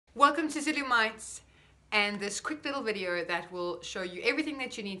Welcome to ZuluMites and this quick little video that will show you everything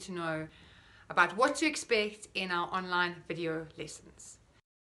that you need to know about what to expect in our online video lessons.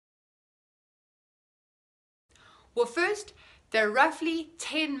 Well, first, they're roughly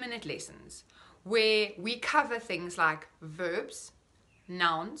 10-minute lessons where we cover things like verbs,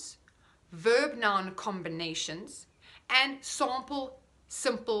 nouns, verb-noun combinations, and sample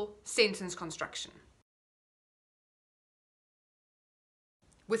simple sentence construction.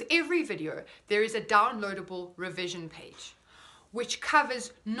 With every video, there is a downloadable revision page, which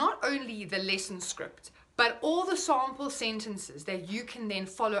covers not only the lesson script, but all the sample sentences that you can then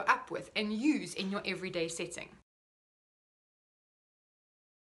follow up with and use in your everyday setting.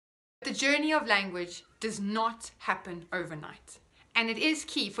 The journey of language does not happen overnight, and it is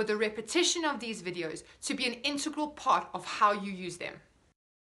key for the repetition of these videos to be an integral part of how you use them.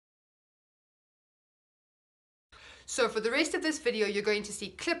 So for the rest of this video, you're going to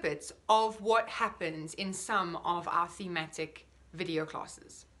see clippets of what happens in some of our thematic video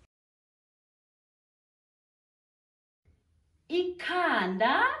classes.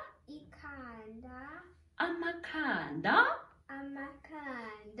 Ikhanda, Ikhanda, amakhanda,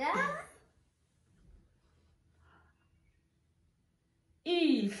 amakhanda,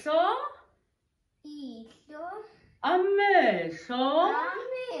 ihlo, ihlo, amehlo,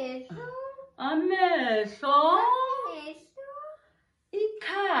 amehlo, amehlo, amehlo,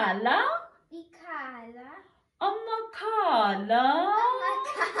 ikhala, ikhala, amakhala,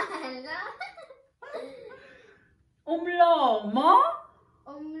 amakhala, umlomo,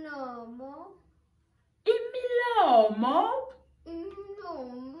 umlomo, imilomo,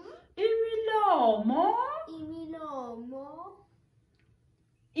 umlomo, imilomo, imilomo,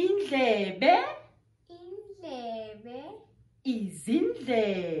 indlebe, indlebe,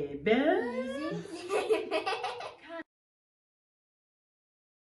 izindlebe, izindlebe.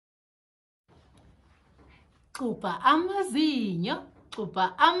 Xubha amazinyo,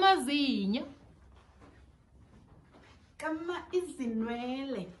 xubha amazinyo. Kama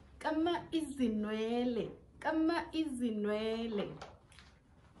izinwele, kama izinwele, kama izinwele.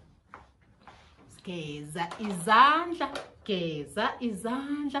 Geza izandla, geza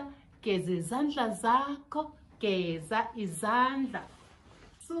izandla, geza izandla zakho, geza izandla.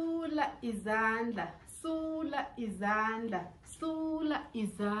 Sula izandla, sula izandla, sula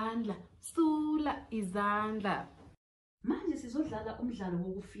izandla, sula izandla. Manje sizodlala umdlalo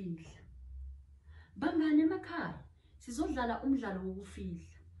wokufihla. Bangane emakhaya, sizodlala umdlalo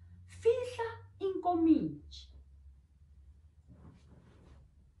wokufihla. Fihla inkomitshi.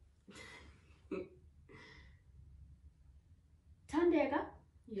 Thandeka,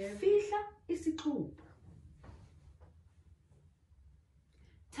 fihla isixubho.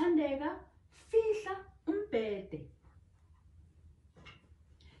 Thandeka, fihla umbhede.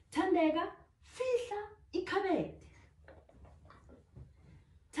 Thandeka, fihla ikhabethe.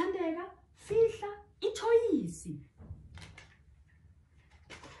 Thandeka, fihla ithoyisi.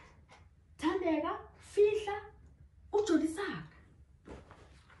 Thandeka, fihla ujolisaka.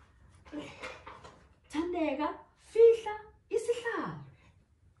 Thandeka, fihla isihlalo.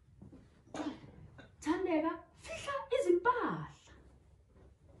 Thandeka, fihla izimpahla.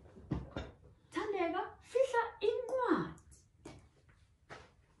 Thandeka, fihla incwadi.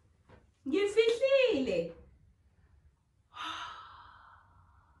 Ngifihlile.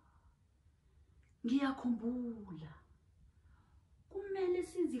 Ngiyakhumbula. Kumele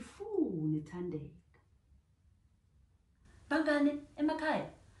sizifune Thandeka. Bangane emakhaya,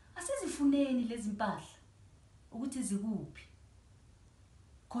 asizifuneni lezi mpahla ukuthi zikuphi.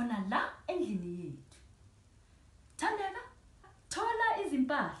 Khona la endlini yethu. Thandeka, thola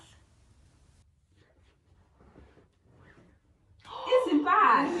izimpahla.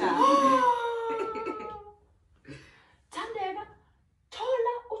 Izimpahla. Thandeka,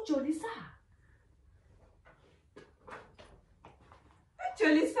 thola ujolisaka.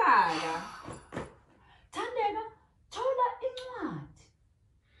 Ujolisaka. Thandeka, thola incwadi.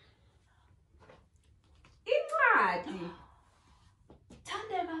 Incwadi.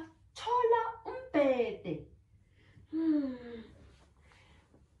 Thandeka, thola umbhede.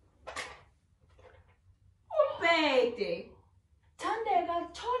 Umbhede. Thandeka,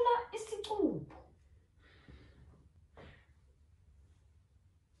 thola isixubho.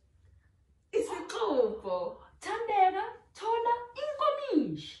 Isixubho. Thandeka, thola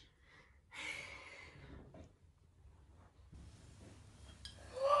inkomishi.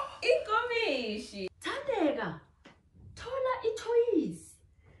 Inkomishi. Thandeka, thola ithoyisi.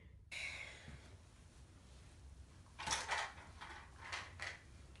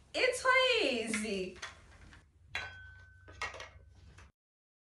 Ithoyisi.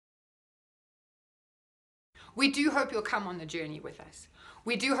 We do hope you'll come on the journey with us.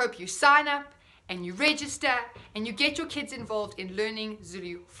 We do hope you sign up and you register and you get your kids involved in learning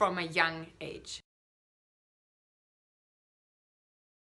Zulu from a young age.